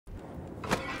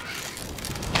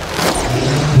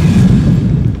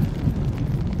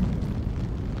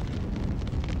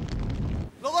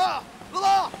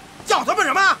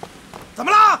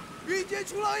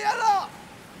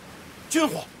军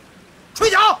火，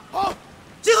吹脚，好，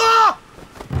集合。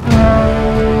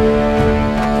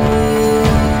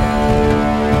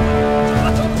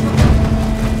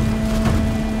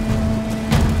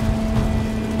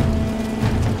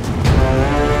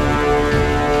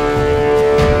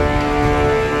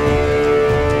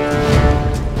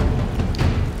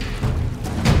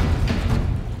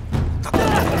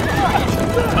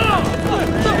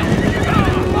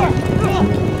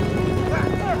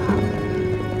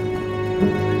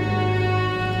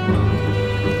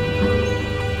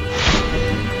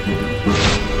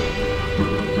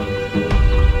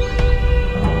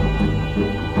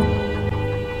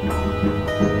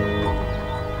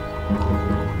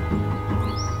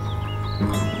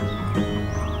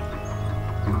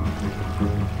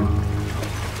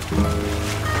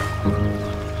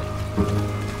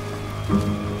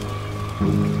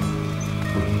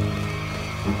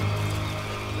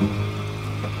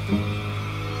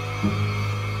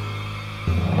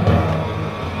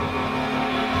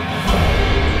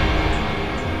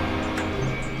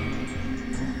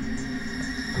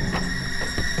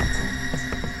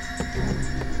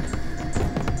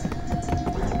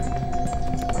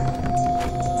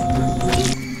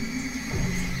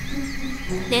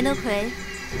 连德奎，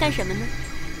干什么呢？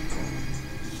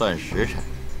算时辰。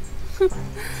哼，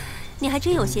你还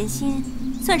真有闲心，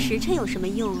算时辰有什么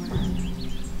用啊？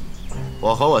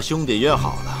我和我兄弟约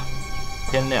好了，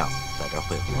天亮在这儿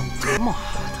会合。妈的，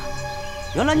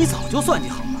原来你早就算计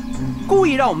好了，故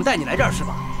意让我们带你来这儿是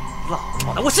吧？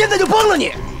老的，我现在就崩了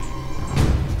你！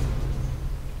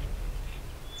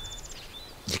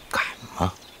你敢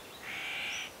吗？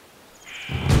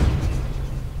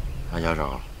韩小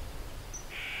手。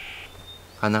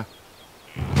 看那儿，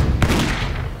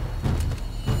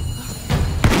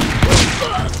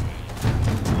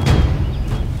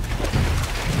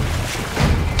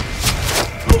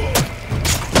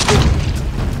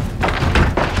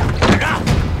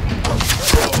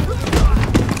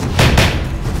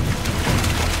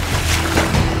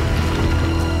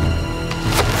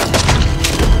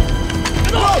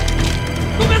别动，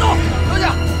都别动，坐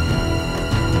下。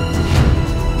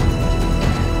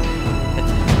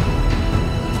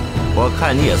 我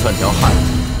看你也算条汉子，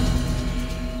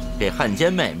给汉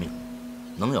奸卖命，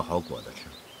能有好果子吃？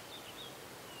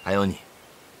还有你，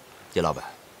季老板，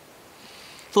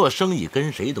做生意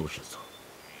跟谁都是错，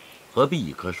何必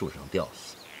一棵树上吊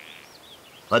死？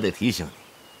我得提醒你，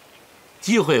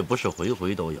机会不是回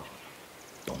回都有的，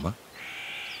懂吗？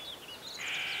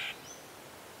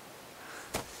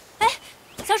哎，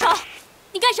小手，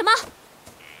你干什么？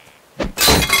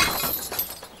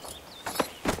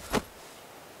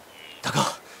 大哥，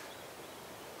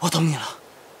我懂你了。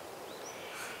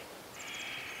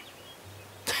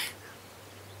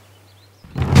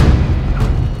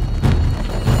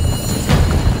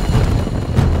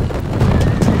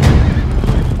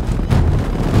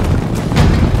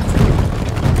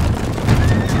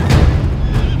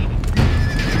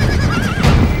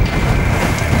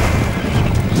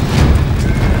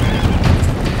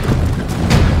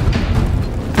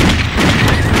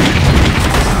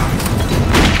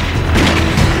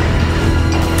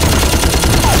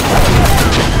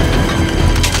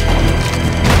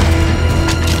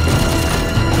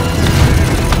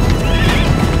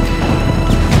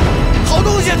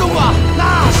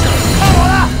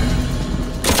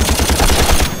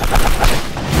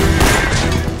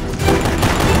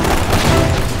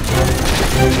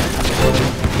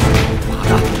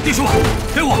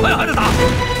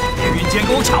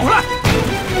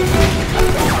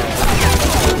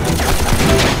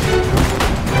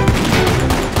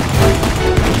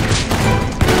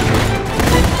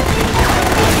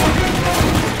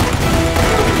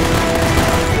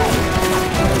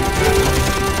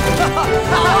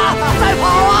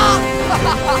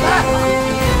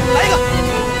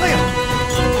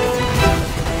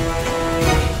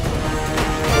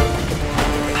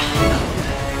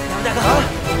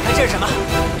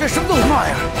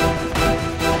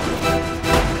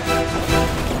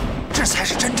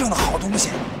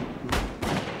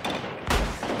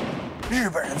日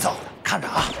本人造的，看着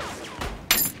啊！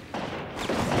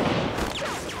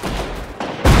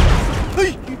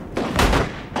哎，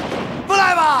不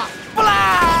来吧，不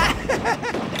来！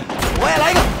我也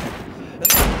来一个。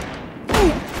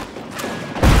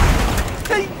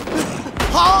嘿，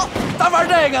好，咱玩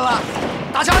这个了，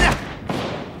打枪去！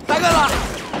大个子，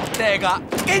这个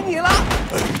给你了。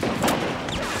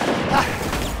来。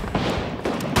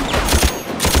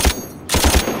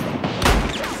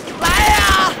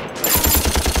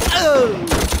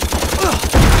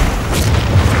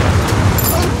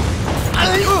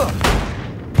 哎呦！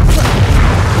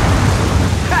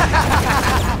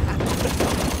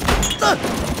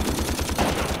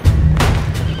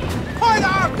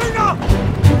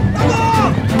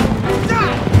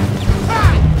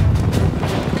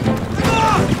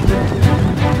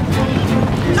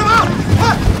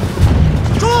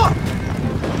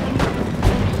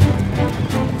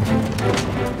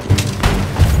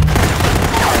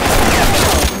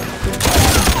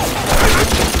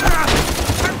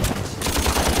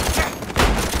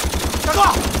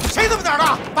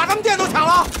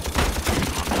啊！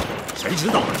谁知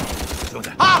道呢？兄弟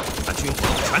啊，那军火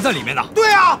全在里面呢。对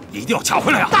呀，一定要抢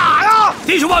回来呀！打呀！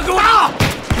弟兄们，给我打！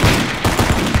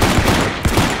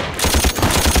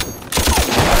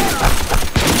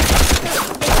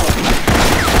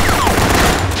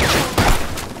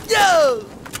哟！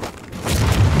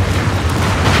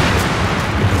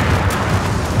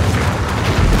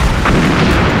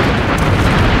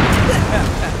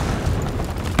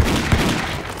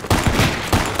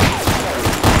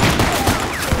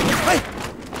哎，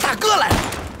大哥来了！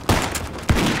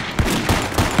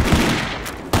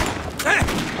哎，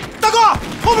大哥，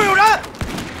后面有人！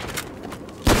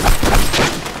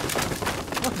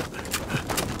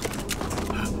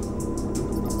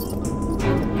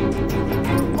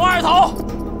二头，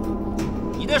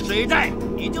你的水寨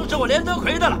已经是我连德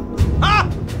奎的了啊！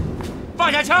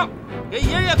放下枪，给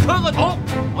爷爷磕个头，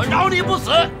我饶你不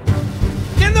死。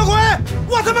连德奎，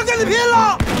我他妈跟你拼了！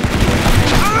啊，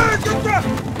这！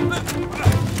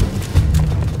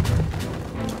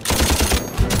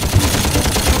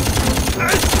哎，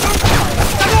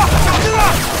大哥，小心啊！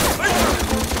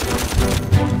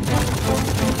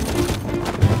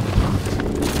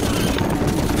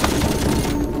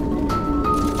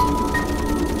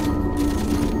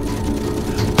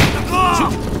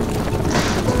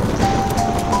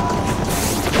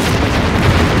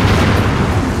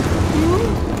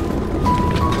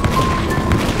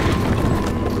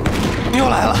又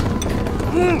来了。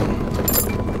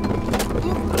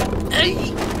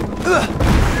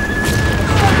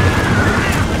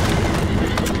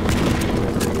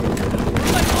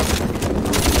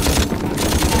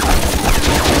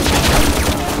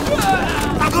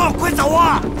大哥，快走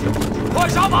啊！快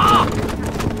上马！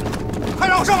快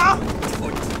让我上马！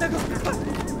大哥，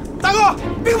大哥，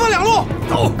兵分两路，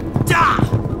走，驾，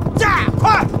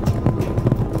快！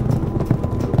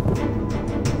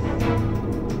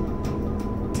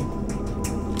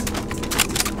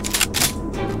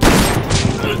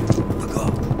大哥，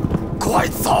快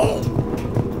走！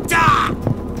驾！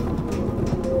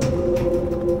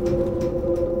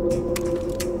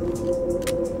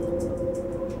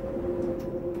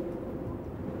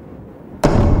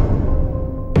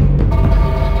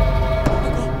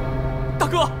大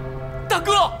哥，大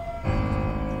哥！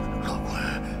老鬼，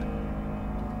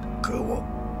给我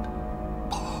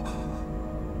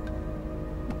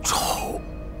走！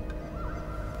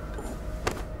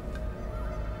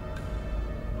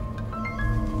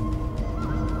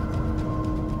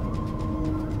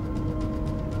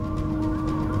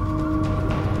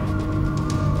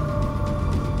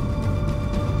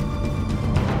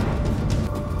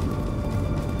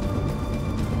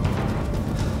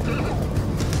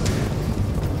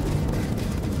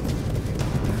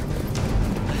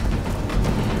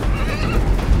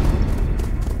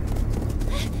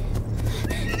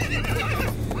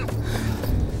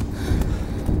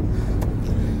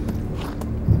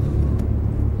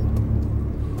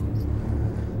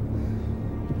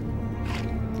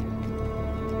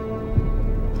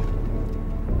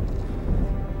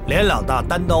连老大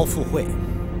单刀赴会，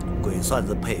鬼算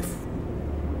是佩服。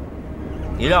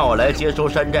你让我来接收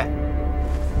山寨，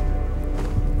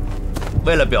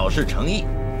为了表示诚意，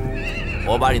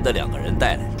我把你的2个人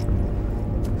带来了。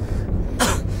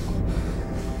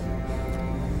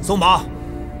松绑。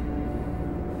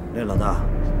连老大，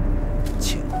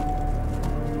请。